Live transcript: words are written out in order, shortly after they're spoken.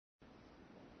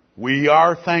We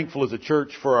are thankful as a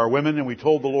church for our women, and we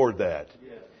told the Lord that.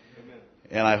 Yes. Amen.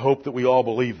 And I hope that we all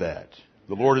believe that.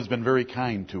 The Lord has been very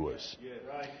kind to us. Yes.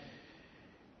 Right.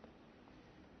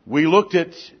 We looked at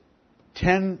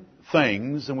 10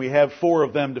 things, and we have 4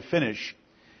 of them to finish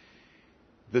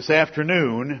this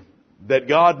afternoon, that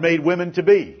God made women to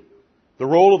be. The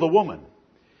role of the woman.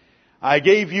 I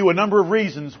gave you a number of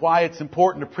reasons why it's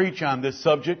important to preach on this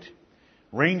subject,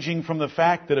 ranging from the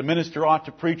fact that a minister ought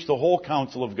to preach the whole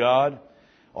counsel of God,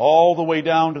 all the way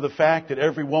down to the fact that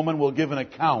every woman will give an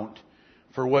account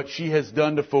for what she has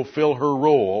done to fulfill her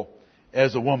role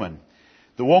as a woman.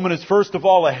 The woman is first of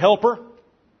all a helper,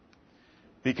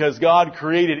 because God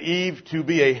created Eve to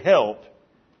be a help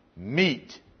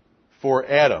meet for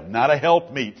Adam. Not a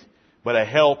help meet, but a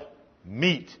help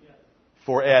meet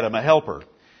for Adam, a helper.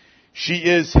 She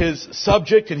is his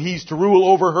subject and he's to rule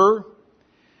over her.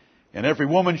 And every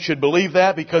woman should believe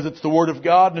that, because it's the Word of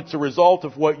God and it's a result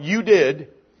of what you did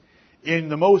in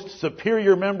the most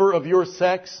superior member of your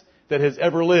sex that has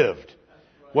ever lived.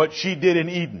 What she did in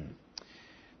Eden.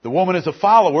 The woman is a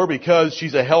follower because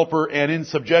she's a helper and in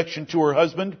subjection to her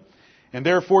husband, and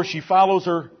therefore she follows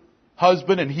her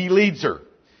husband and he leads her.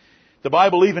 The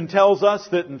Bible even tells us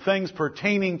that in things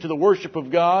pertaining to the worship of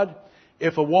God,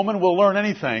 if a woman will learn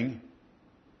anything,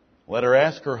 let her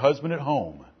ask her husband at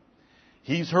home.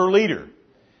 He's her leader.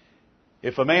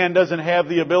 If a man doesn't have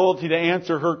the ability to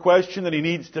answer her question, then he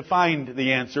needs to find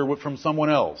the answer from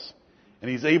someone else. And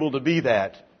he's able to be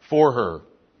that for her.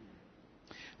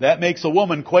 That makes a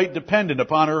woman quite dependent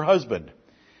upon her husband.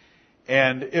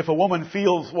 And if a woman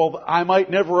feels, well, I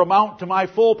might never amount to my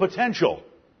full potential.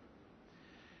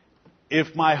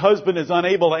 If my husband is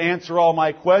unable to answer all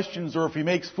my questions, or if he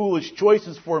makes foolish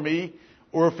choices for me,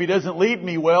 or if he doesn't lead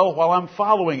me well while I'm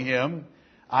following him,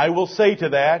 I will say to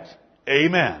that,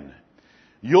 amen.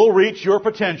 You'll reach your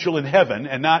potential in heaven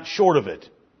and not short of it.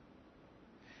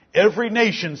 Every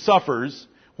nation suffers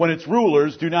when its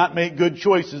rulers do not make good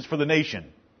choices for the nation.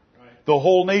 The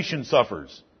whole nation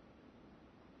suffers.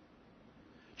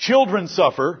 Children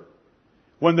suffer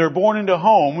when they're born into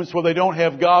homes where they don't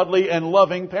have godly and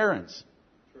loving parents.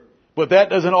 But that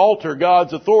doesn't alter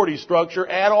God's authority structure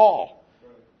at all.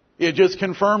 It just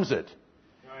confirms it.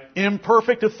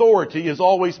 Imperfect authority is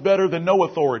always better than no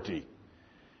authority.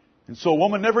 And so a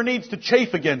woman never needs to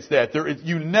chafe against that.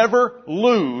 You never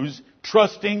lose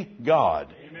trusting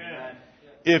God. Amen.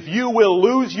 If you will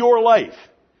lose your life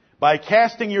by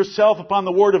casting yourself upon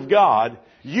the Word of God,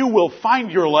 you will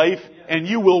find your life and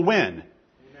you will win.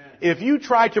 If you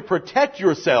try to protect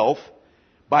yourself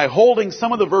by holding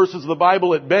some of the verses of the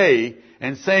Bible at bay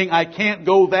and saying, I can't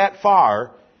go that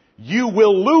far, you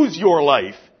will lose your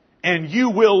life and you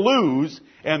will lose,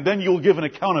 and then you'll give an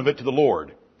account of it to the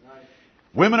Lord.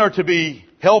 Women are to be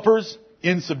helpers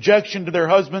in subjection to their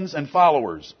husbands and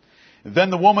followers.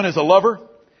 Then the woman is a lover.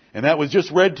 And that was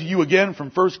just read to you again from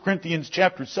 1 Corinthians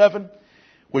chapter 7,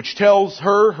 which tells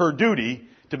her duty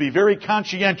to be very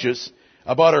conscientious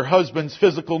about her husband's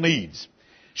physical needs.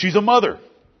 She's a mother.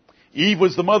 Eve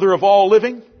was the mother of all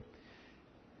living.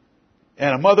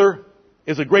 And a mother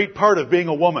is a great part of being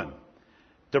a woman,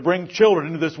 to bring children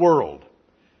into this world.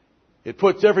 It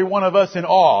puts every one of us in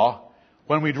awe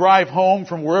when we drive home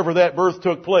from wherever that birth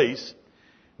took place.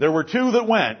 There were 2 that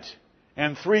went,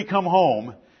 and 3 come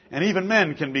home. And even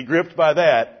men can be gripped by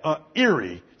that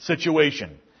eerie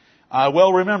situation. I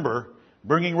well remember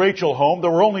bringing Rachel home. There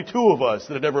were only 2 of us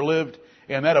that had ever lived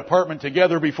in that apartment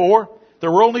together before. There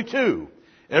were only 2.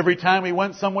 Every time we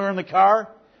went somewhere in the car,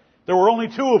 there were only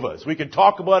 2 of us. We could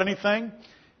talk about anything.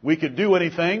 We could do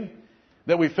anything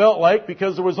that we felt like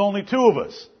because there was only 2 of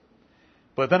us.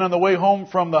 But then on the way home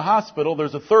from the hospital,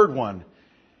 there's a 3rd one.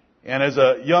 And as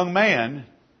a young man,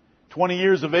 20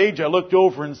 years of age, I looked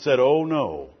over and said, oh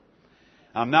no.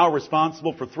 I'm now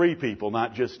responsible for 3 people,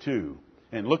 not just 2.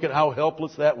 And look at how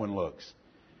helpless that one looks.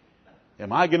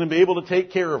 Am I going to be able to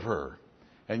take care of her?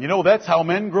 And you know, that's how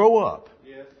men grow up.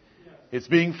 Yes. It's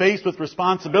being faced with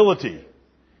responsibility.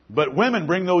 But women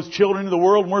bring those children into the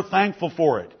world, and we're thankful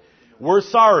for it. We're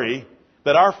sorry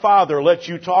that our Father let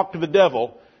you talk to the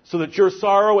devil so that your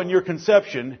sorrow and your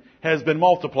conception has been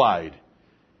multiplied.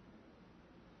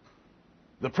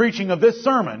 The preaching of this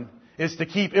sermon is to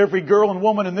keep every girl and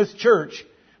woman in this church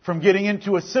from getting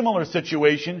into a similar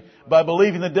situation by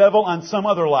believing the devil on some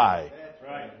other lie. That's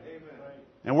right. Amen.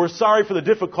 And we're sorry for the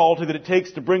difficulty that it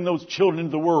takes to bring those children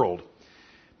into the world.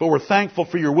 But we're thankful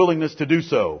for your willingness to do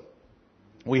so.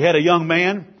 We had a young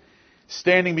man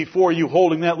standing before you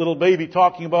holding that little baby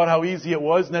talking about how easy it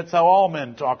was, and that's how all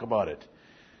men talk about it.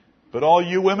 But all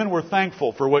you women, we're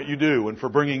thankful for what you do and for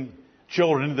bringing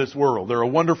children into this world. They're a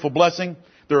wonderful blessing.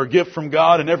 They're a gift from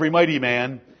God, and every mighty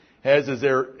man has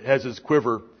his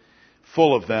quiver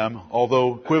full of them,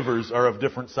 although quivers are of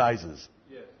different sizes.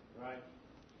 Yes. Right.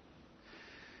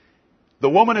 The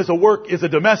woman is a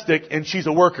domestic, and she's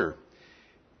a worker.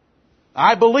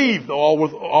 I believe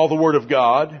all the Word of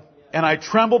God, and I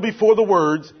tremble before the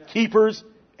words, keepers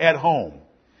at home.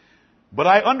 But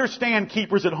I understand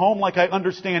keepers at home like I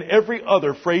understand every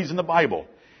other phrase in the Bible.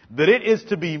 That it is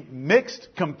to be mixed,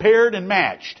 compared, and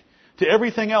matched to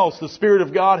everything else the Spirit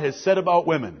of God has said about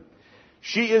women.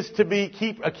 She is to be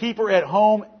a keeper at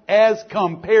home as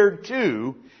compared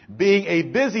to being a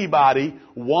busybody,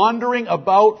 wandering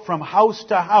about from house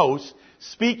to house,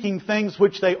 speaking things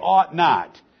which they ought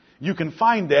not. You can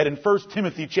find that in 1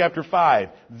 Timothy chapter 5.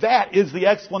 That is the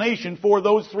explanation for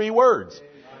those three words.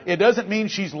 It doesn't mean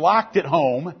she's locked at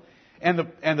home, and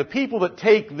the people that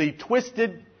take the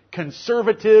twisted,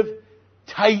 conservative,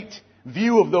 tight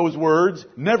view of those words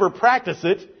never practice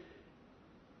it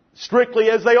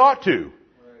strictly as they ought to.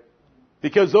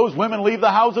 Because those women leave the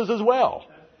houses as well.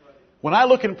 When I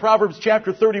look in Proverbs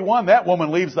chapter 31, that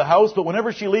woman leaves the house, but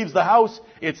whenever she leaves the house,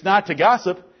 it's not to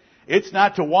gossip. It's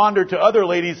not to wander to other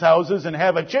ladies' houses and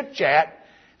have a chit-chat.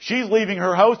 She's leaving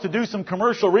her house to do some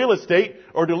commercial real estate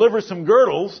or deliver some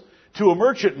girdles to a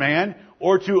merchant man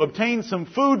or to obtain some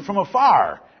food from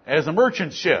afar as a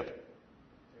merchant ship.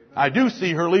 I do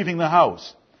see her leaving the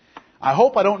house. I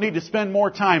hope I don't need to spend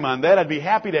more time on that. I'd be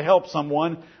happy to help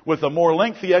someone with a more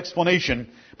lengthy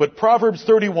explanation. But Proverbs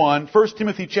 31, 1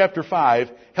 Timothy chapter 5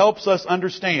 helps us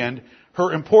understand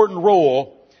her important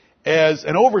role as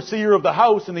an overseer of the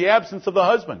house in the absence of the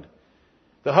husband.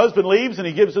 The husband leaves and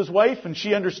he gives his wife, and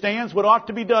she understands what ought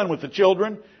to be done with the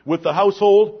children, with the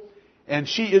household, and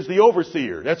she is the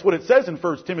overseer. That's what it says in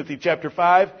 1 Timothy chapter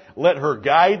 5. Let her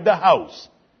guide the house.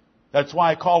 That's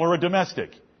why I call her a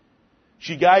domestic.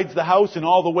 She guides the house in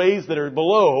all the ways that are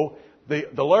below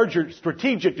the larger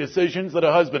strategic decisions that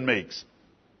a husband makes.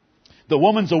 The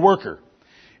woman's a worker.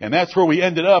 And that's where we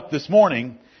ended up this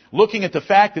morning, looking at the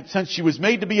fact that since she was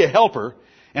made to be a helper,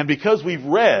 and because we've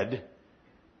read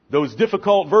those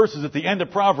difficult verses at the end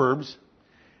of Proverbs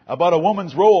about a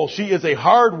woman's role, she is a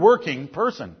hard-working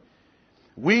person.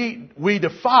 We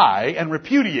defy and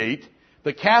repudiate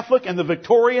the Catholic and the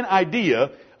Victorian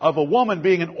idea of a woman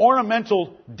being an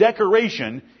ornamental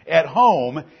decoration at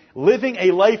home, living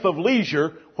a life of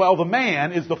leisure while the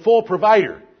man is the full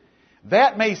provider.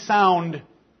 That may sound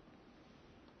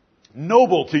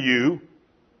noble to you,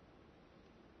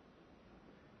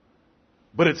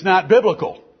 but it's not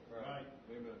biblical. Right.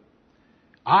 Amen.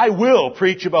 I will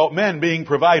preach about men being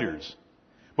providers,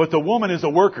 but the woman is a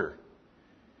worker.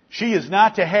 She is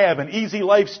not to have an easy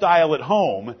lifestyle at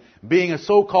home, being a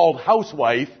so-called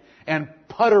housewife and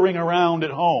puttering around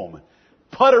at home.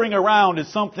 Puttering around is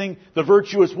something the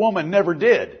virtuous woman never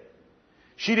did.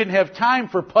 She didn't have time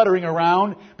for puttering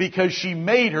around because she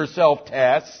made herself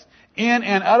tasks in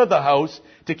and out of the house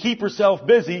to keep herself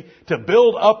busy, to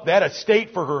build up that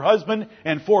estate for her husband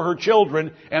and for her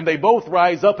children, and they both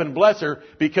rise up and bless her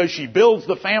because she builds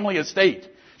the family estate.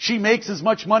 She makes as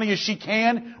much money as she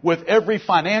can with every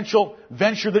financial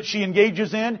venture that she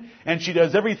engages in, and she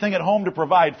does everything at home to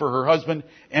provide for her husband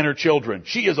and her children.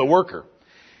 She is a worker.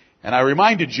 And I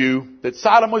reminded you that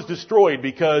Sodom was destroyed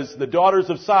because the daughters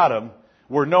of Sodom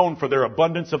were known for their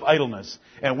abundance of idleness.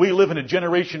 And we live in a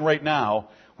generation right now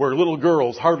where little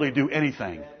girls hardly do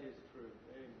anything. That is true.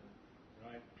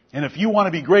 Amen. Right. And if you want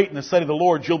to be great in the sight of the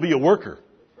Lord, you'll be a worker.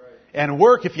 That's right. And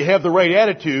work, if you have the right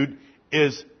attitude,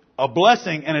 is a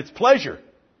blessing and it's pleasure.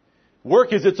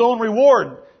 Work is its own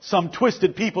reward, some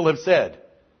twisted people have said.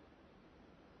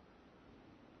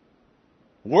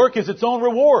 Work is its own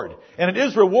reward. And it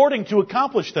is rewarding to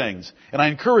accomplish things. And I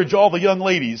encourage all the young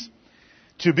ladies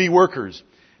to be workers.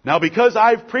 Now, because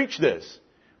I've preached this,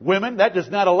 women, that does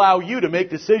not allow you to make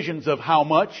decisions of how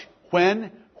much,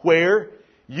 when, where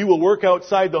you will work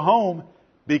outside the home,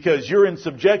 because you're in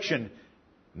subjection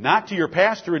not to your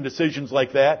pastor in decisions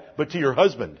like that, but to your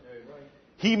husband.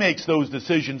 He makes those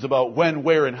decisions about when,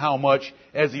 where, and how much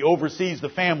as he oversees the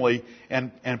family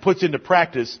and puts into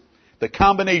practice the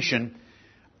combination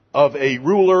of a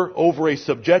ruler over a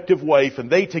subjective wife, and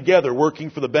they together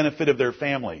working for the benefit of their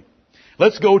family.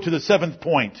 Let's go to the seventh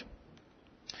point.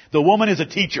 The woman is a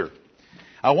teacher.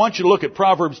 I want you to look at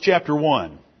Proverbs chapter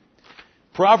 1.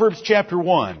 Proverbs chapter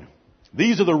 1.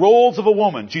 These are the roles of a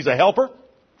woman. She's a helper.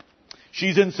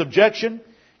 She's in subjection.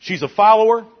 She's a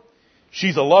follower.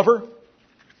 She's a lover.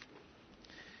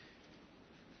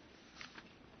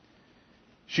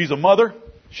 She's a mother.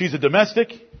 She's a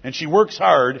domestic. And she works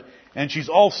hard. And she's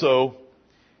also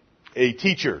a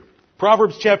teacher.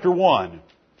 Proverbs chapter 1.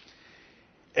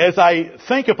 as I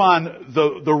think upon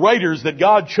the writers that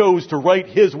God chose to write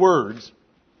His words,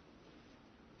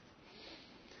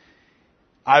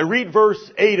 I read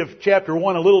verse 8 of chapter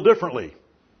 1 a little differently.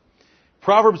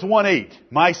 Proverbs 1:8,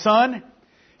 My son,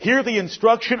 hear the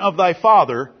instruction of thy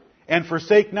father, and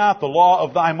forsake not the law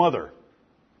of thy mother.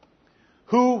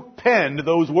 Who penned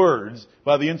those words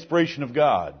by the inspiration of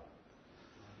God?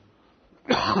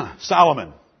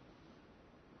 Solomon.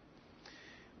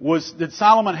 Did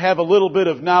Solomon have a little bit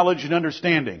of knowledge and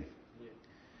understanding?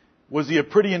 Was he a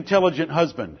pretty intelligent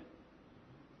husband?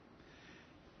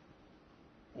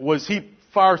 Was he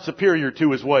far superior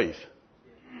to his wife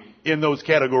in those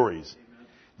categories?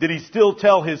 Did he still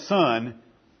tell his son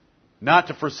not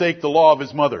to forsake the law of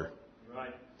his mother?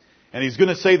 Right. And he's going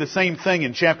to say the same thing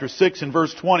in chapter 6 and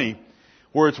verse 20,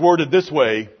 where it's worded this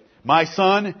way, My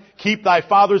son, keep thy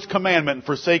father's commandment and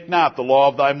forsake not the law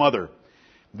of thy mother.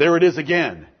 There it is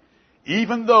again.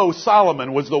 Even though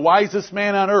Solomon was the wisest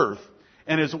man on earth,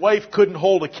 and his wife couldn't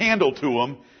hold a candle to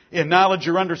him in knowledge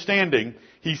or understanding,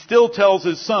 he still tells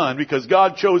his son, because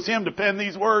God chose him to pen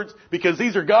these words, because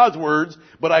these are God's words,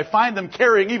 but I find them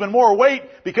carrying even more weight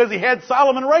because he had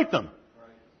Solomon write them.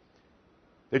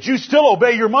 That you still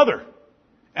obey your mother.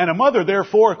 And a mother,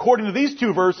 therefore, according to these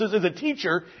two verses, is a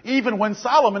teacher even when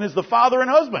Solomon is the father and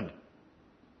husband.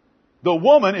 The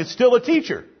woman is still a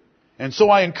teacher. And so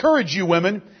I encourage you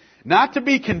women not to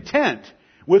be content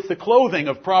with the clothing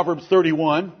of Proverbs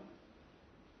 31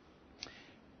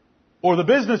 or the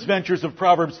business ventures of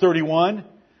Proverbs 31,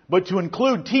 but to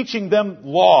include teaching them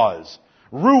laws,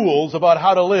 rules about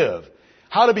how to live,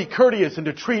 how to be courteous and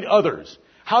to treat others,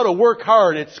 how to work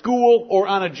hard at school or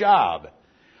on a job,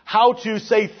 how to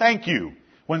say thank you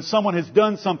when someone has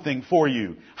done something for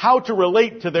you, how to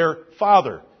relate to their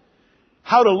father,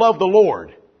 how to love the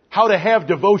Lord, how to have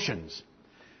devotions.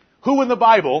 Who in the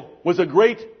Bible was a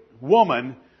great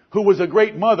woman who was a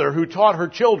great mother who taught her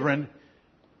children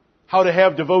how to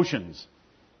have devotions?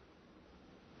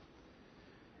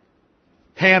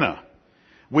 Hannah.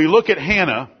 We look at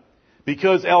Hannah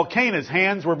because Elkanah's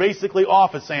hands were basically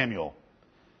off of Samuel.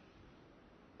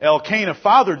 Elkanah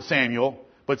fathered Samuel,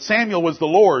 but Samuel was the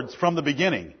Lord's from the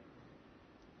beginning.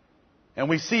 And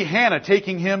we see Hannah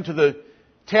taking him to the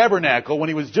tabernacle when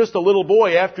he was just a little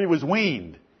boy after he was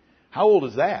weaned. How old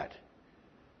is that?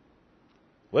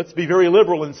 Let's be very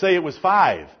liberal and say it was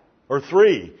 5 or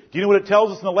 3. Do you know what it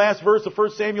tells us in the last verse of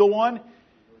 1 Samuel 1?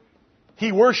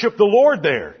 He worshiped the Lord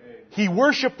there. He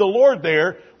worshiped the Lord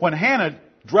there when Hannah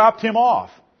dropped him off.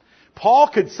 Paul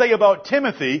could say about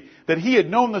Timothy that he had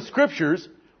known the Scriptures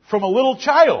from a little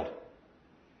child.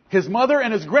 His mother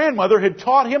and his grandmother had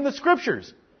taught him the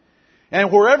Scriptures.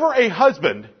 And wherever a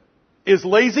husband is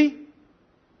lazy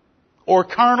or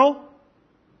carnal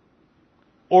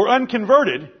or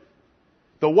unconverted,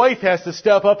 the wife has to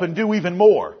step up and do even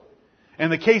more. In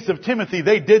the case of Timothy,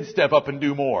 they did step up and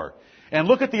do more. And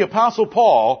look at the Apostle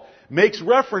Paul makes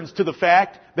reference to the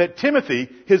fact that Timothy,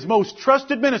 his most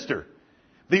trusted minister,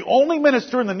 the only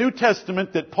minister in the New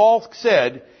Testament that Paul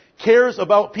said cares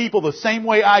about people the same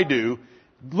way I do,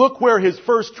 look where his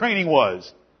first training was.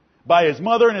 By his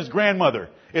mother and his grandmother.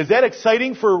 Is that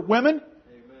exciting for women?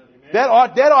 Amen.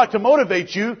 That ought to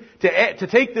motivate you to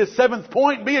take this 7th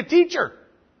point and be a teacher.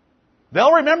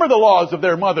 They'll remember the laws of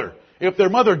their mother. If their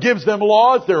mother gives them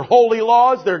laws, they're holy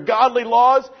laws, they're godly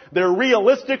laws, they're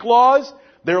realistic laws,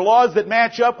 they're laws that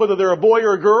match up whether they're a boy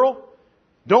or a girl.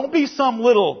 Don't be some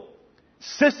little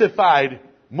sissified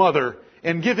mother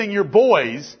and giving your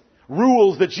boys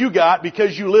rules that you got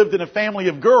because you lived in a family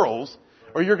of girls,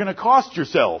 or you're going to cost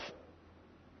yourself.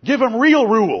 Give them real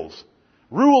rules.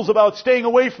 Rules about staying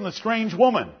away from the strange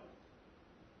woman.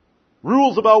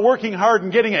 Rules about working hard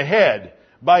and getting ahead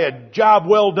by a job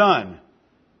well done.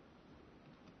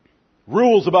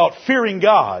 Rules about fearing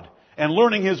God and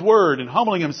learning His Word and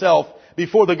humbling himself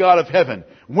before the God of heaven.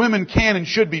 Women can and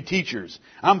should be teachers.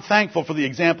 I'm thankful for the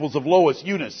examples of Lois,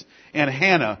 Eunice, and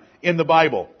Hannah in the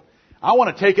Bible. I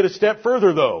want to take it a step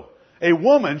further though. A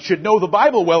woman should know the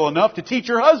Bible well enough to teach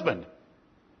her husband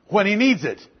when he needs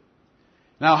it.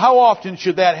 Now, how often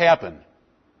should that happen?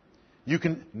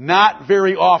 Not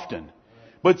very often.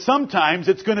 But sometimes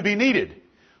it's going to be needed.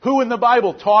 Who in the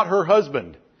Bible taught her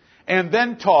husband and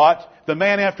then taught the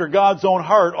man after God's own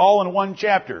heart all in one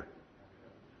chapter?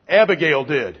 Abigail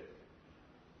did.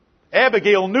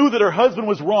 Abigail knew that her husband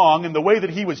was wrong in the way that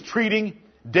he was treating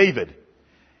David.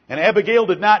 And Abigail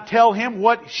did not tell him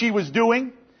what she was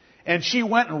doing. And she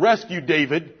went and rescued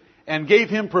David and gave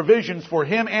him provisions for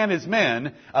him and his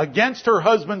men against her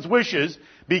husband's wishes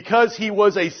because he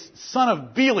was a son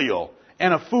of Belial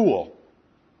and a fool.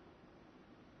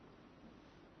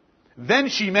 Then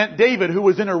she meant David, who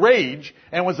was in a rage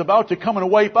and was about to come and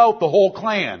wipe out the whole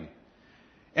clan.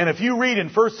 And if you read in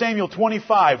 1 Samuel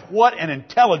 25, what an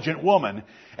intelligent woman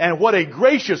and what a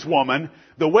gracious woman,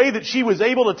 the way that she was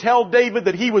able to tell David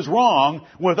that he was wrong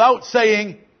without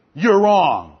saying, "You're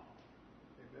wrong."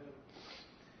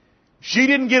 She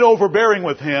didn't get overbearing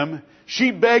with him.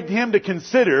 She begged him to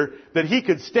consider that he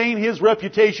could stain his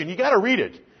reputation. You got to read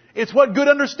it. It's what good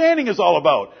understanding is all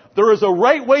about. There is a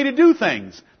right way to do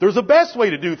things. There's a best way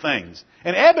to do things.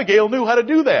 And Abigail knew how to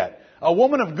do that. A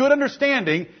woman of good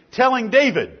understanding telling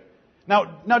David.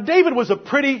 Now David was a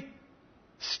pretty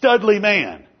studly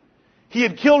man. He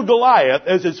had killed Goliath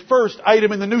as his first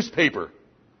item in the newspaper.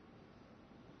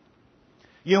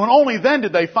 You know, and only then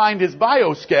did they find his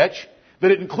bio sketch that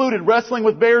it included wrestling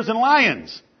with bears and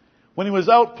lions when he was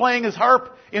out playing his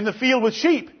harp in the field with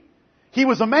sheep. He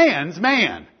was a man's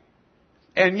man.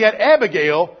 And yet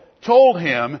Abigail told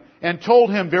him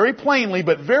very plainly,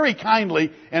 but very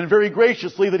kindly and very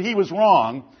graciously that he was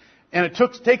wrong. And it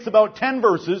takes about 10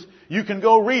 verses. You can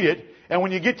go read it. And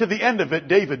when you get to the end of it,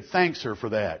 David thanks her for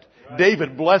that. Right.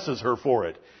 David blesses her for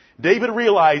it. David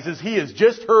realizes he has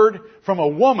just heard from a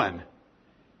woman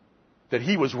that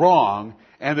he was wrong,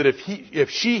 and that if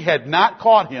she had not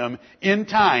caught him in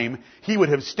time, he would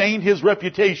have stained his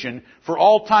reputation for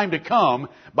all time to come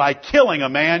by killing a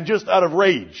man just out of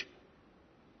rage.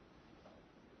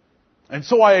 And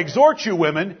so I exhort you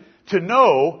women to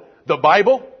know the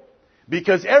Bible,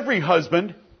 because every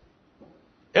husband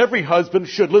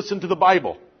should listen to the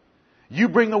Bible. You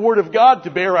bring the Word of God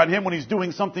to bear on him when he's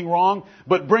doing something wrong,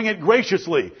 but bring it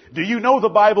graciously. Do you know the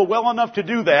Bible well enough to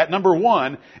do that, number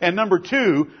one? And number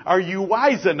two, are you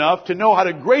wise enough to know how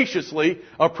to graciously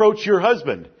approach your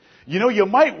husband? You know, you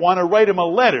might want to write him a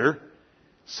letter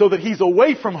so that he's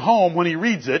away from home when he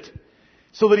reads it,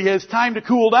 so that he has time to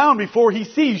cool down before he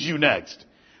sees you next.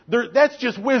 That's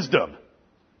just wisdom.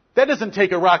 That doesn't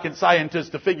take a rocket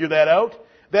scientist to figure that out.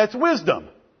 That's wisdom.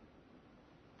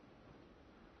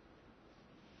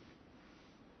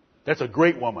 That's a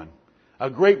great woman.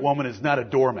 A great woman is not a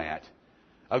doormat.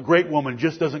 A great woman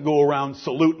just doesn't go around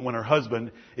saluting when her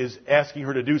husband is asking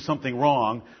her to do something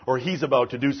wrong, or he's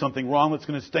about to do something wrong that's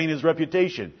going to stain his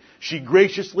reputation. She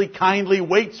graciously, kindly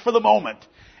waits for the moment.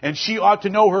 And she ought to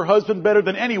know her husband better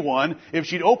than anyone. If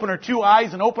she'd open her two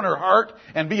eyes and open her heart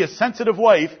and be a sensitive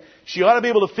wife, she ought to be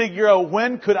able to figure out,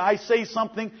 when could I say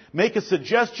something, make a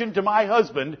suggestion to my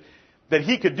husband that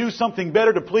he could do something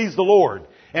better to please the Lord.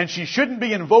 And she shouldn't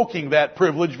be invoking that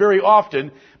privilege very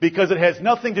often, because it has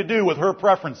nothing to do with her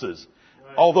preferences.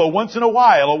 Right. Although once in a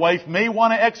while a wife may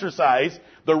want to exercise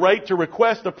the right to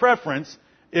request a preference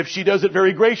if she does it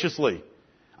very graciously.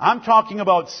 I'm talking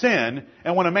about sin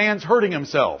and when a man's hurting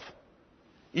himself,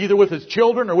 either with his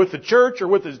children or with the church or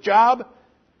with his job.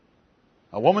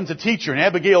 A woman's a teacher, and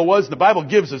Abigail was. The Bible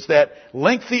gives us that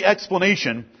lengthy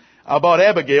explanation about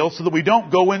Abigail so that we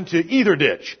don't go into either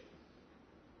ditch.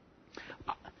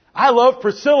 I love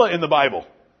Priscilla in the Bible.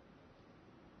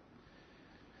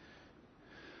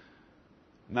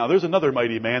 Now, there's another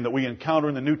mighty man that we encounter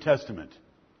in the New Testament.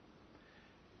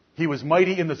 He was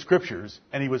mighty in the Scriptures,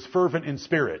 and he was fervent in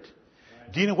spirit.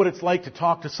 Right. Do you know what it's like to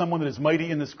talk to someone that is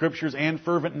mighty in the Scriptures and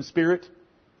fervent in spirit?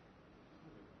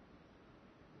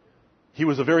 He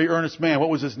was a very earnest man. What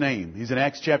was his name? He's in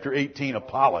Acts chapter 18,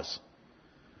 Apollos.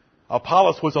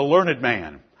 Apollos was a learned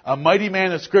man, a mighty man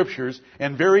in the Scriptures,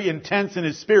 and very intense in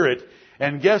his spirit.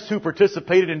 And guess who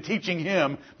participated in teaching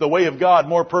him the way of God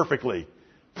more perfectly?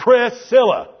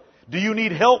 Priscilla. Do you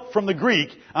need help from the Greek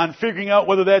on figuring out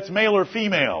whether that's male or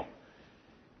female?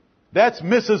 That's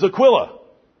Mrs. Aquila.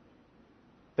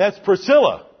 That's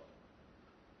Priscilla.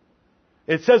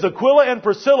 It says Aquila and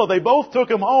Priscilla, they both took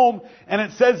him home, and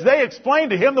it says they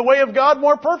explained to him the way of God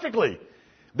more perfectly.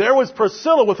 There was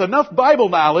Priscilla with enough Bible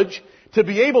knowledge to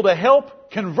be able to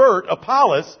help convert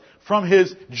Apollos from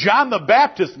his John the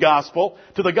Baptist gospel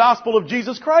to the gospel of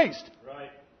Jesus Christ. Right.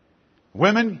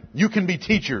 Women, you can be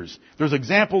teachers. There's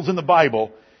examples in the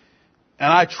Bible,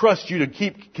 and I trust you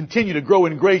to continue to grow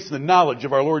in grace and the knowledge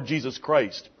of our Lord Jesus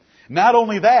Christ. Not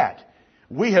only that,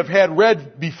 we have had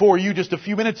read before you just a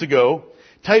few minutes ago,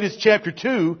 Titus chapter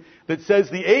 2, that says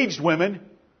the aged women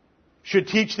should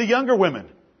teach the younger women.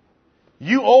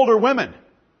 You older women,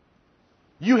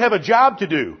 you have a job to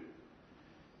do.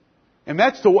 And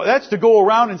that's to go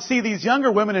around and see these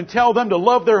younger women and tell them to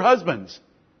love their husbands.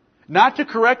 Not to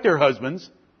correct their husbands.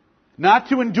 Not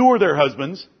to endure their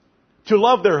husbands. To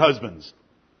love their husbands.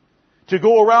 To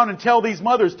go around and tell these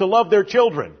mothers to love their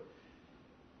children.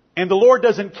 And the Lord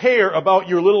doesn't care about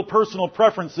your little personal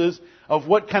preferences of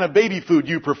what kind of baby food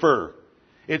you prefer.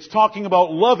 It's talking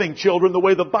about loving children the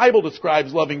way the Bible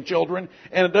describes loving children,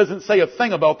 and it doesn't say a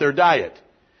thing about their diet.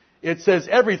 It says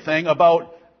everything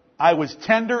about, I was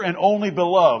tender and only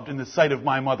beloved in the sight of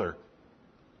my mother.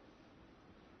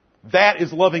 That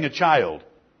is loving a child.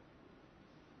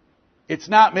 It's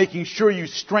not making sure you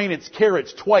strain its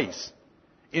carrots twice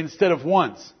instead of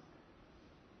once.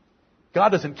 God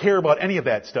doesn't care about any of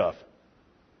that stuff.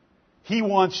 He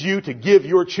wants you to give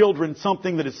your children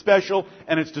something that is special,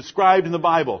 and it's described in the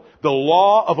Bible. The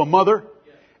law of a mother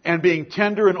and being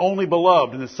tender and only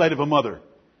beloved in the sight of a mother.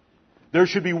 There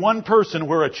should be one person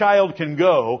where a child can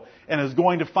go and is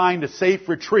going to find a safe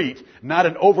retreat, not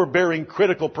an overbearing,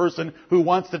 critical person who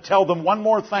wants to tell them one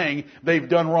more thing they've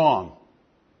done wrong.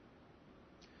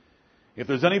 If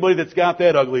there's anybody that's got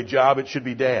that ugly job, it should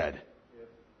be Dad.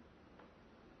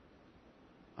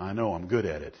 I know I'm good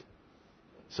at it.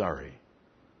 Sorry.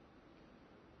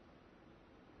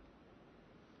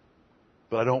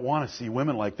 But I don't want to see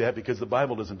women like that because the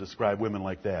Bible doesn't describe women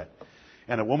like that.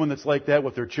 And a woman that's like that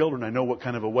with her children, I know what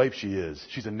kind of a wife she is.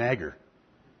 She's a nagger.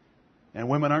 And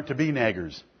women aren't to be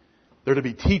naggers. They're to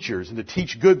be teachers and to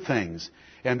teach good things.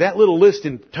 And that little list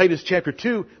in Titus chapter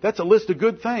 2, that's a list of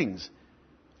good things.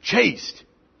 Chaste,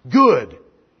 good,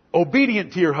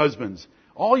 obedient to your husbands.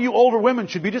 All you older women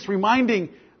should be just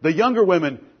reminding the younger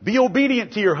women, be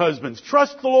obedient to your husbands.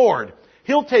 Trust the Lord.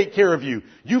 He'll take care of you.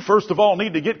 You first of all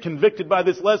need to get convicted by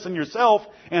this lesson yourself,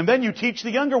 and then you teach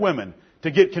the younger women to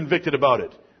get convicted about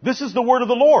it. This is the word of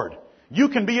the Lord. You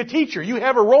can be a teacher. You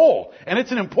have a role, and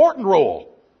it's an important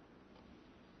role.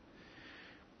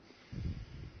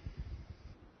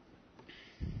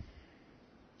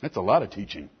 That's a lot of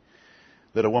teaching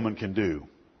that a woman can do.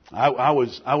 I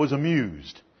was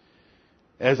amused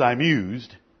as I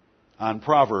mused on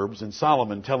Proverbs and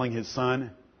Solomon telling his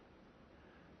son,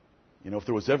 if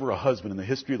there was ever a husband in the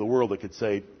history of the world that could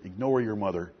say, ignore your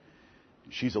mother,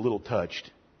 she's a little touched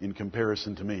in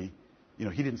comparison to me. He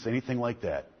didn't say anything like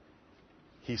that.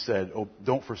 He said,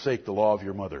 don't forsake the law of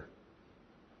your mother.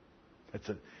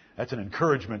 That's an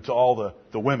encouragement to all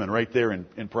the women right there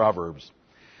in Proverbs.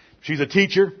 She's a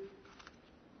teacher.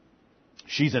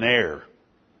 She's an heir.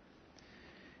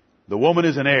 The woman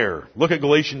is an heir. Look at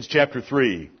Galatians chapter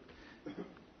 3.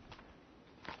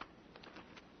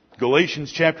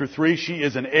 Galatians chapter 3, she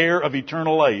is an heir of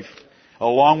eternal life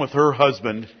along with her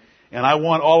husband. And I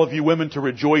want all of you women to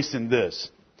rejoice in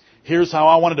this. Here's how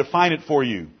I want to define it for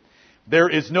you. There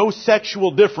is no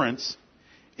sexual difference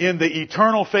in the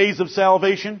eternal phase of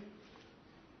salvation,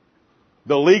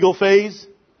 the legal phase,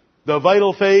 the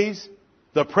vital phase,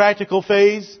 the practical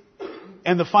phase,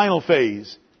 and the final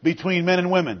phase between men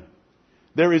and women.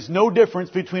 There is no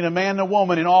difference between a man and a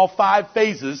woman in all 5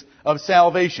 phases of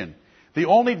salvation. The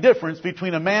only difference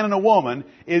between a man and a woman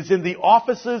is in the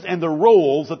offices and the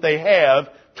roles that they have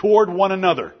toward one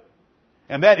another.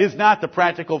 And that is not the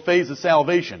practical phase of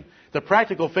salvation. The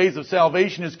practical phase of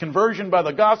salvation is conversion by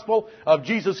the gospel of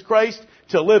Jesus Christ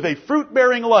to live a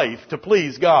fruit-bearing life to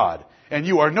please God. And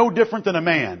you are no different than a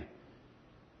man.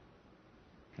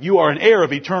 You are an heir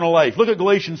of eternal life. Look at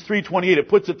Galatians 3:28. It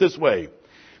puts it this way.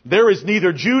 There is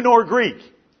neither Jew nor Greek.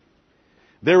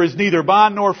 There is neither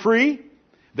bond nor free.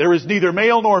 There is neither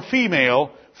male nor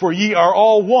female, for ye are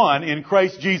all one in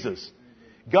Christ Jesus.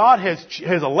 God has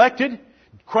elected,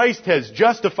 Christ has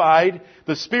justified,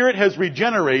 the Spirit has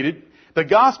regenerated, the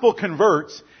gospel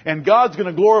converts, and God's going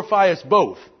to glorify us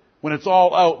both when it's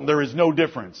all out and there is no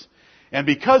difference. And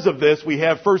because of this, we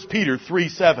have 1 Peter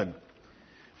 3:7.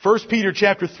 1 Peter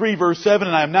chapter 3 verse 7,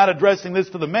 and I'm not addressing this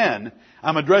to the men,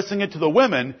 I'm addressing it to the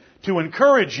women to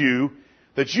encourage you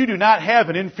that you do not have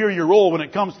an inferior role when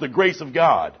it comes to the grace of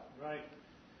God. Right.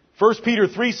 1 Peter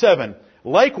 3:7.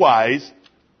 Likewise,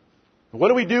 what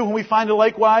do we do when we find a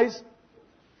likewise?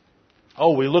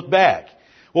 We look back.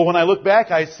 Well, when I look back,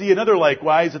 I see another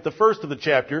likewise at the first of the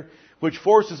chapter, which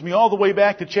forces me all the way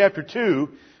back to chapter 2.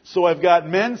 So I've got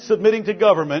men submitting to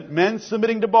government, men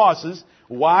submitting to bosses,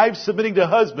 wives submitting to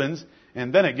husbands,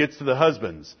 and then it gets to the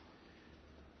husbands.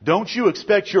 Don't you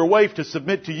expect your wife to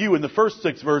submit to you in the first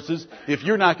 6 verses if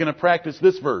you're not going to practice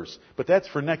this verse. But that's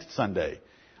for next Sunday.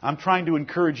 I'm trying to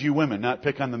encourage you women, not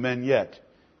pick on the men yet.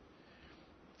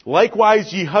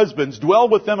 Likewise, ye husbands, dwell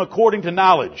with them according to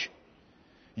knowledge.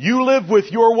 You live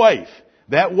with your wife,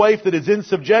 that wife that is in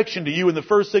subjection to you in the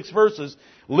first 6 verses.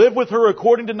 Live with her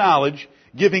according to knowledge,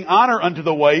 giving honor unto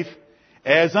the wife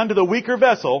as unto the weaker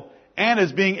vessel, and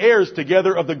as being heirs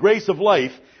together of the grace of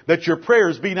life, that your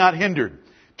prayers be not hindered.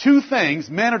 2 things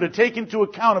men are to take into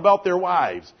account about their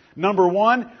wives. Number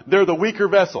 1, they're the weaker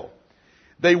vessel.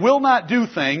 They will not do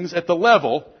things at the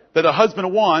level that a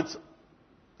husband wants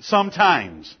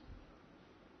sometimes.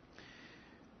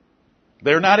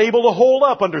 They're not able to hold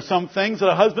up under some things that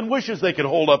a husband wishes they could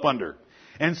hold up under.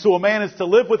 And so a man is to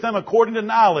live with them according to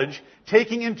knowledge,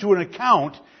 taking into an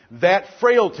account that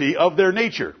frailty of their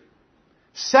nature.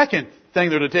 Second thing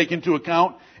they're to take into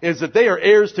account is that they are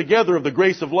heirs together of the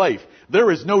grace of life.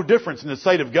 There is no difference in the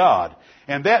sight of God.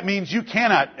 And that means you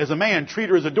cannot, as a man, treat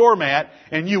her as a doormat,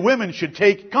 and you women should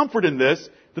take comfort in this,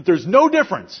 that there's no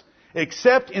difference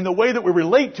except in the way that we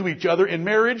relate to each other in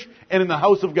marriage and in the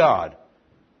house of God.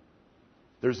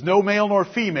 There's no male nor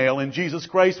female in Jesus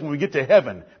Christ. When we get to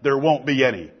heaven, there won't be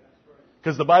any.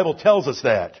 Because the Bible tells us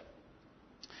that.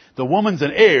 The woman's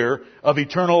an heir of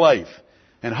eternal life.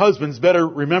 And husbands better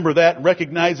remember that and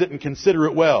recognize it and consider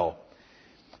it well.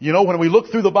 You know, when we look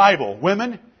through the Bible,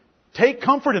 women, take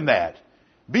comfort in that.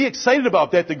 Be excited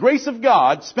about that. The grace of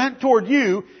God spent toward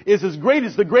you is as great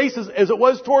as the grace as it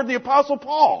was toward the Apostle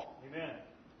Paul. Amen.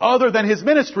 Other than his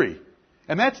ministry.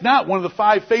 And that's not one of the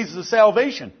 5 phases of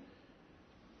salvation.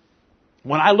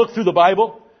 When I look through the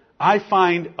Bible, I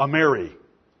find a Mary.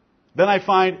 Then I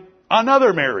find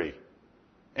another Mary.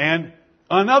 And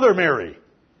another Mary.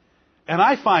 And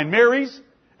I find Marys,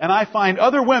 and I find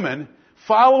other women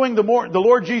following the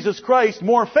Lord Jesus Christ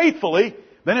more faithfully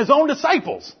than his own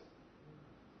disciples.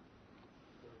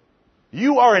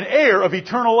 You are an heir of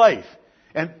eternal life.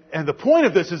 And the point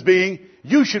of this is being,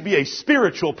 you should be a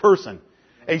spiritual person.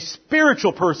 A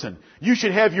spiritual person. You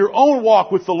should have your own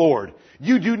walk with the Lord.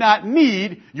 You do not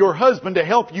need your husband to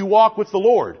help you walk with the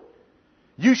Lord.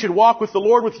 You should walk with the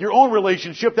Lord with your own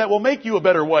relationship that will make you a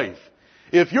better wife.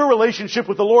 If your relationship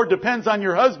with the Lord depends on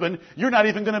your husband, you're not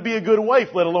even going to be a good wife,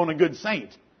 let alone a good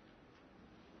saint.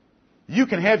 You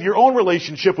can have your own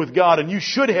relationship with God, and you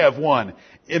should have one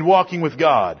in walking with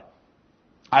God.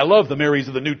 I love the Marys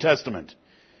of the New Testament.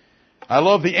 I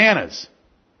love the Annas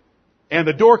and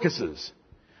the Dorcases,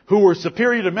 who were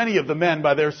superior to many of the men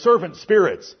by their servant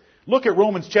spirits. Look at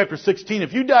Romans chapter 16.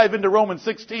 If you dive into Romans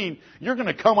 16, you're going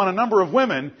to come on a number of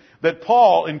women that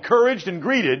Paul encouraged and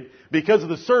greeted because of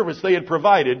the service they had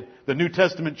provided the New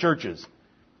Testament churches.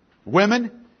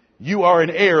 Women, you are an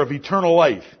heir of eternal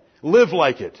life. Live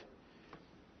like it.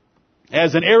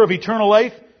 As an heir of eternal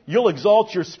life, you'll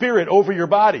exalt your spirit over your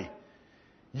body.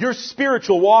 Your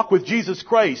spiritual walk with Jesus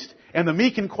Christ and the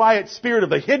meek and quiet spirit of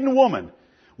the hidden woman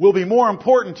will be more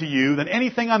important to you than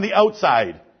anything on the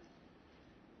outside.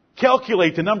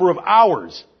 Calculate the number of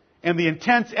hours and the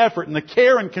intense effort and the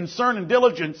care and concern and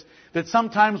diligence that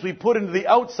sometimes we put into the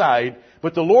outside,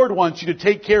 but the Lord wants you to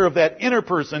take care of that inner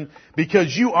person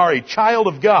because you are a child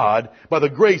of God by the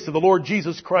grace of the Lord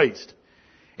Jesus Christ.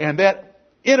 And that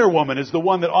inner woman is the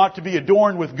one that ought to be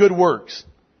adorned with good works.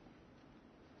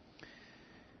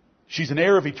 She's an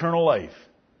heir of eternal life.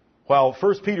 While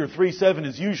 1 Peter 3:7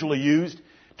 is usually used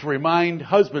to remind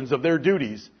husbands of their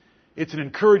duties, it's an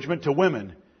encouragement to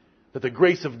women that the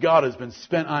grace of God has been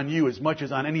spent on you as much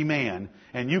as on any man,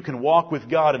 and you can walk with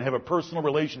God and have a personal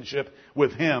relationship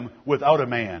with Him without a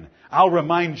man. I'll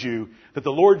remind you that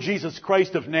the Lord Jesus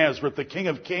Christ of Nazareth, the King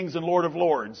of Kings and Lord of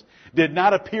Lords, did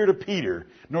not appear to Peter,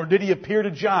 nor did He appear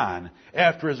to John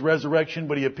after His resurrection,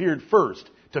 but He appeared first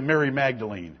to Mary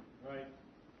Magdalene. Right.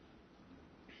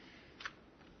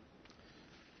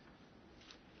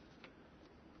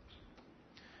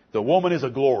 The woman is a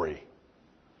glory.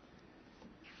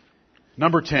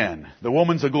 Number 10, the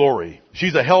woman's a glory.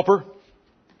 She's a helper.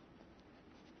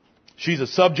 She's a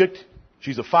subject.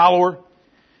 She's a follower.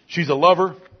 She's a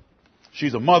lover.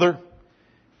 She's a mother.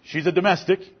 She's a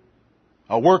domestic,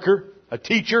 a worker, a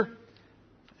teacher,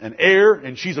 an heir,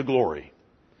 and she's a glory.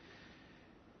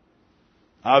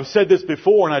 I've said this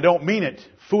before, and I don't mean it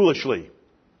foolishly.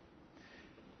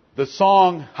 The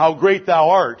song, How Great Thou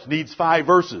Art, needs 5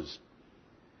 verses.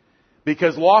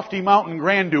 Because lofty mountain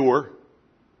grandeur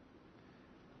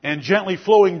and gently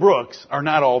flowing brooks are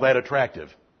not all that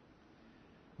attractive.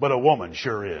 But a woman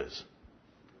sure is.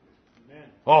 Amen.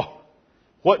 Oh,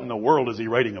 what in the world is he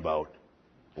writing about?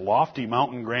 Lofty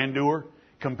mountain grandeur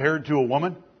compared to a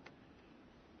woman?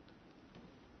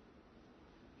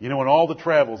 You know, in all the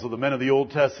travels of the men of the Old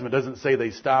Testament, it doesn't say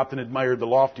they stopped and admired the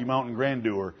lofty mountain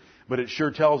grandeur, but it sure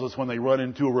tells us when they run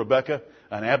into a Rebecca,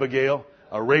 an Abigail,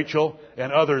 a Rachel,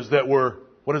 and others that were,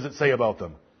 what does it say about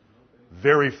them?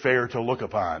 Very fair to look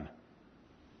upon.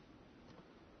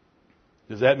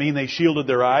 Does that mean they shielded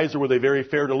their eyes, or were they very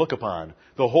fair to look upon?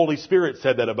 The Holy Spirit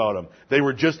said that about them. They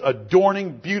were just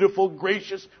adorning, beautiful,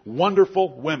 gracious,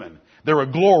 wonderful women. They're a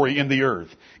glory in the earth.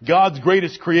 God's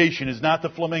greatest creation is not the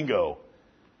flamingo.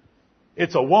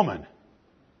 It's a woman.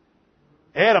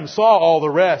 Adam saw all the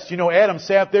rest. You know, Adam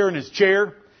sat there in his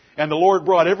chair, and the Lord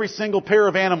brought every single pair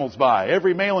of animals by.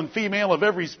 Every male and female of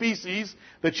every species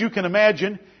that you can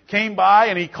imagine came by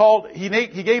and he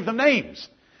gave them names.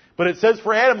 But it says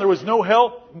for Adam there was no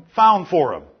help found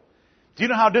for him. Do you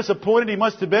know how disappointed he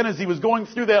must have been as he was going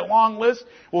through that long list?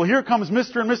 Well, here comes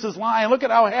Mr. and Mrs. Lion. Look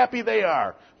at how happy they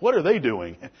are. What are they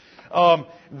doing?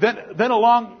 Then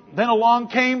along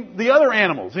came the other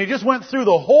animals. And he just went through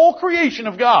the whole creation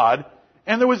of God,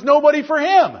 and there was nobody for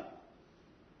him.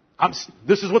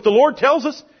 This is what the Lord tells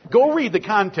us. Go read the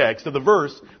context of the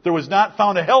verse. There was not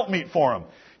found a helpmeet for him.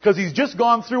 Because he's just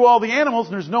gone through all the animals,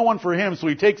 and there's no one for him, so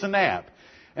he takes a nap.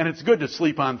 And it's good to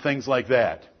sleep on things like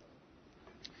that.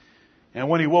 And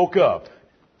when he woke up,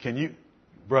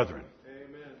 brethren,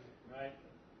 Amen. Right.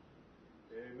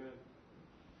 Amen.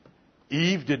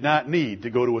 Eve did not need to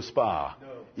go to a spa.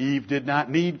 No. Eve did not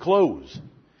need clothes.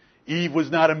 Eve was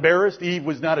not embarrassed. Eve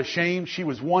was not ashamed. She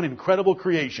was one incredible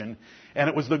creation. And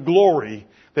it was the glory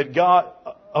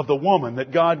of the woman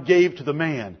that God gave to the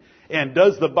man. And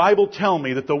does the Bible tell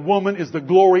me that the woman is the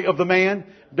glory of the man?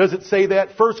 Does it say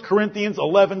that? 1 Corinthians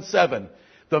 11:7.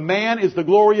 The man is the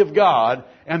glory of God,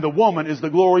 and the woman is the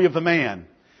glory of the man.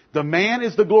 The man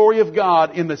is the glory of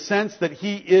God in the sense that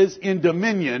he is in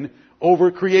dominion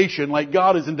over creation, like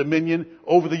God is in dominion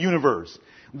over the universe.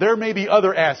 There may be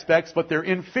other aspects, but they're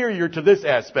inferior to this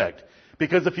aspect.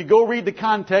 Because if you go read the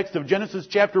context of Genesis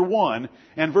chapter 1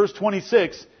 and verse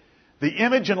 26, the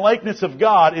image and likeness of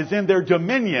God is in their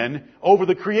dominion over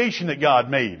the creation that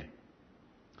God made.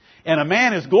 And a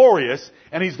man is glorious,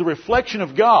 and he's the reflection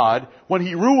of God when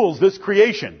he rules this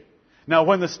creation. Now,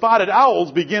 when the spotted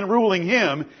owls begin ruling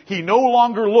him, he no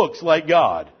longer looks like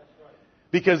God.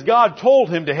 Because God told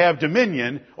him to have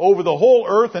dominion over the whole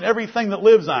earth and everything that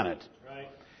lives on it. Right.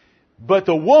 But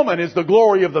the woman is the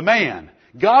glory of the man.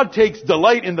 God takes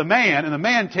delight in the man, and the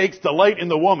man takes delight in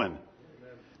the woman.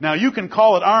 Now, you can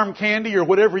call it arm candy or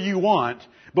whatever you want,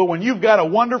 but when you've got a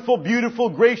wonderful,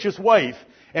 beautiful, gracious wife,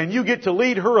 and you get to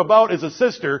lead her about as a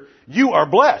sister, you are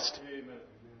blessed. Amen.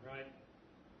 Right.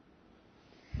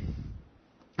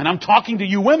 And I'm talking to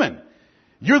you women.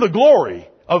 You're the glory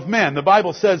of men. The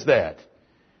Bible says that.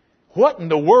 What in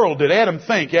the world did Adam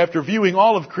think after viewing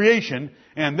all of creation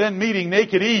and then meeting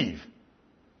naked Eve?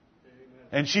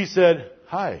 And she said,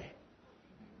 "Hi."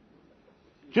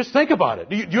 Just think about it.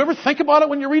 Do you ever think about it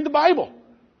when you read the Bible?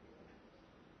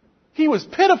 He was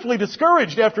pitifully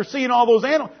discouraged after seeing all those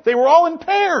animals. They were all in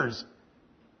pairs.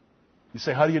 You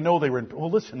say, how do you know they were in pairs?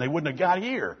 Well, listen, they wouldn't have got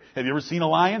here. Have you ever seen a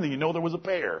lion? Then you know there was a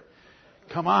pair.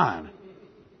 Come on.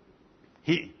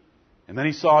 And then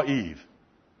he saw Eve.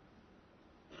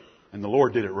 And the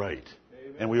Lord did it right.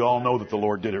 Amen. And we all know that the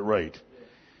Lord did it right.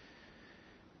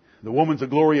 The woman's a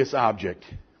glorious object.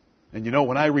 And you know,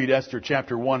 when I read Esther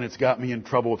chapter 1, it's got me in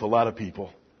trouble with a lot of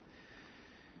people.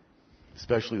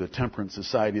 Especially the Temperance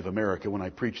Society of America when I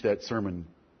preached that sermon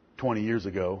 20 years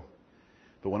ago.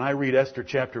 But when I read Esther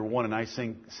chapter 1 and I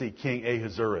see King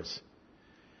Ahasuerus,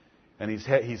 and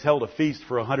he's held a feast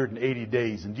for 180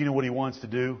 days, and do you know what he wants to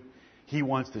do? He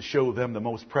wants to show them the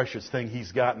most precious thing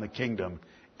he's got in the kingdom,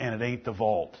 and it ain't the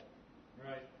vault.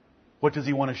 Right. What does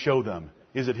he want to show them?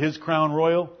 Is it his crown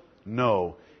royal?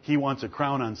 No. He wants a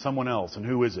crown on someone else, and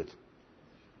who is it?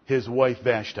 His wife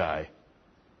Vashti.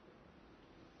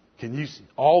 Can you see?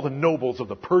 All the nobles of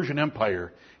the Persian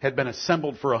Empire had been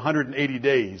assembled for 180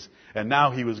 days, and now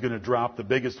he was going to drop the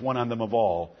biggest one on them of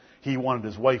all. He wanted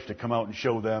his wife to come out and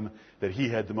show them that he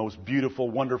had the most beautiful,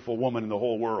 wonderful woman in the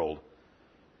whole world.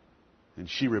 And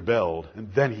she rebelled,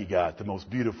 and then he got the most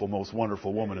beautiful, most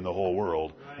wonderful woman in the whole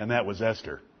world, and that was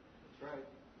Esther. That's right.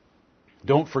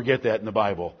 Don't forget that in the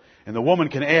Bible. And the woman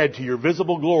can add to your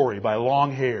visible glory by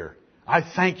long hair. I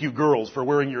thank you, girls, for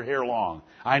wearing your hair long.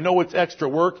 I know it's extra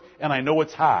work, and I know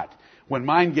it's hot. When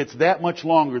mine gets that much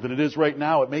longer than it is right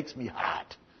now, it makes me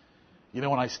hot. You know,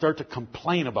 when I start to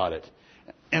complain about it.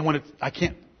 And when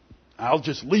I'll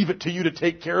just leave it to you to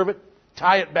take care of it,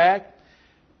 tie it back,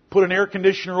 put an air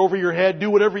conditioner over your head,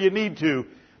 do whatever you need to.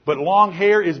 But long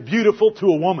hair is beautiful to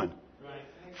a woman.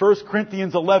 1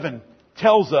 Corinthians 11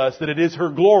 tells us that it is her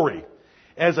glory.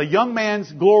 As a young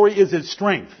man's glory is his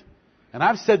strength. And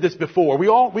I've said this before.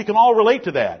 We can all relate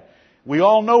to that. We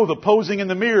all know the posing in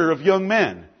the mirror of young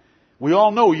men. We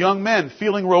all know young men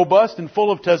feeling robust and full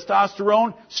of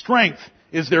testosterone. Strength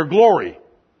is their glory.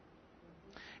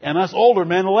 And us older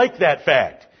men like that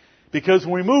fact. Because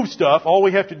when we move stuff, all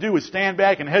we have to do is stand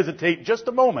back and hesitate just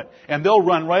a moment. And they'll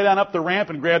run right on up the ramp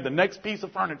and grab the next piece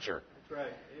of furniture. That's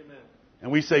right. Amen.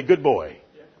 And we say, good boy.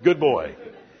 Good boy.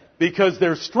 Because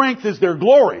their strength is their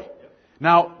glory.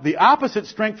 Now, the opposite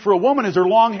strength for a woman is her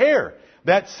long hair.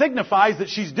 That signifies that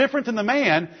she's different than the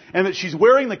man and that she's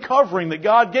wearing the covering that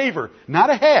God gave her. Not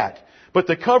a hat, but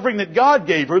the covering that God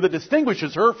gave her that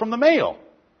distinguishes her from the male.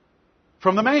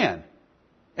 from the man.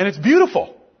 And it's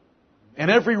beautiful. And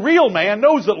every real man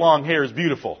knows that long hair is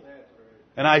beautiful.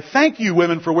 And I thank you,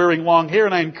 women, for wearing long hair,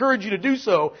 and I encourage you to do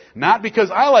so, not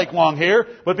because I like long hair,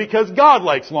 but because God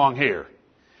likes long hair.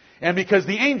 And because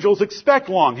the angels expect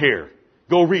long hair.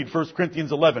 Go read 1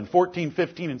 Corinthians 11, 14,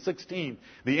 15, and 16.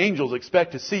 The angels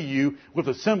expect to see you with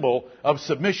a symbol of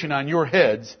submission on your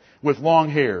heads with long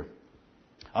hair.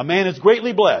 A man is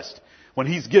greatly blessed when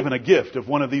he's given a gift of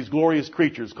one of these glorious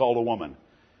creatures called a woman.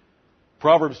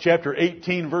 Proverbs chapter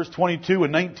 18, verse 22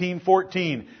 and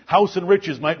 19:14. House and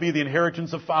riches might be the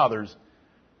inheritance of fathers,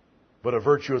 but a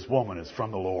virtuous woman is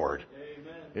from the Lord.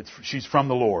 She's from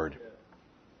the Lord.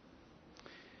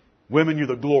 Women, you're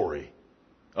the glory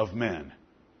of men.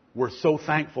 We're so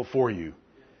thankful for you.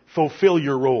 Fulfill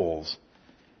your roles.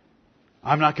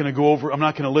 I'm not going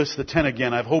to list the 10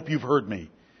 again. I hope you've heard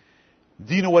me.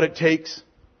 Do you know what it takes?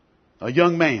 A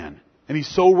young man, and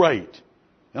he's so right,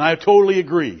 and I totally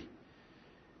agree,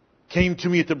 came to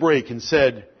me at the break and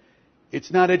said,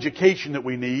 it's not education that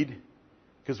we need,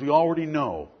 because we already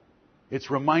know.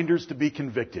 It's reminders to be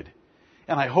convicted.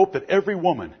 And I hope that every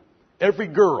woman, every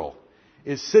girl,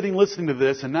 is sitting listening to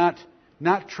this and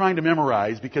not trying to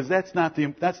memorize, because that's not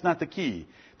the key.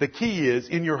 The key is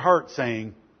in your heart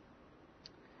saying,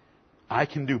 I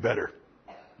can do better.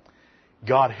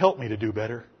 God, help me to do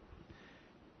better.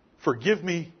 Forgive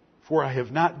me for I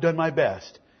have not done my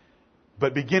best.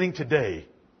 But beginning today,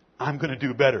 I'm going to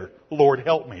do better. Lord,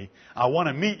 help me. I want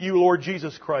to meet you, Lord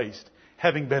Jesus Christ,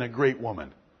 having been a great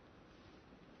woman.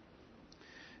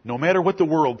 No matter what the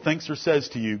world thinks or says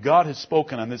to you, God has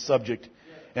spoken on this subject.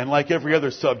 And like every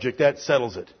other subject, that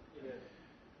settles it.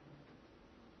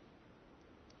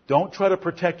 Don't try to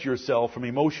protect yourself from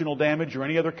emotional damage or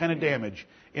any other kind of damage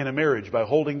in a marriage by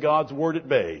holding God's word at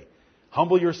bay.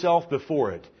 Humble yourself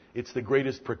before it. It's the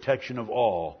greatest protection of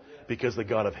all, because the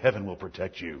God of heaven will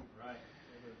protect you.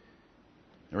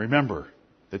 And remember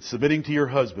that submitting to your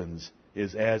husbands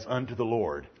is as unto the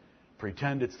Lord.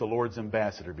 Pretend it's the Lord's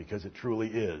ambassador, because it truly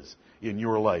is in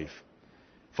your life.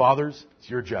 Fathers, it's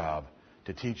your job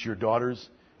to teach your daughters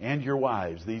and your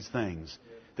wives these things,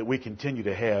 that we continue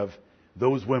to have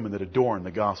those women that adorn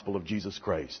the gospel of Jesus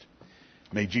Christ.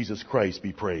 May Jesus Christ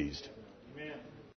be praised.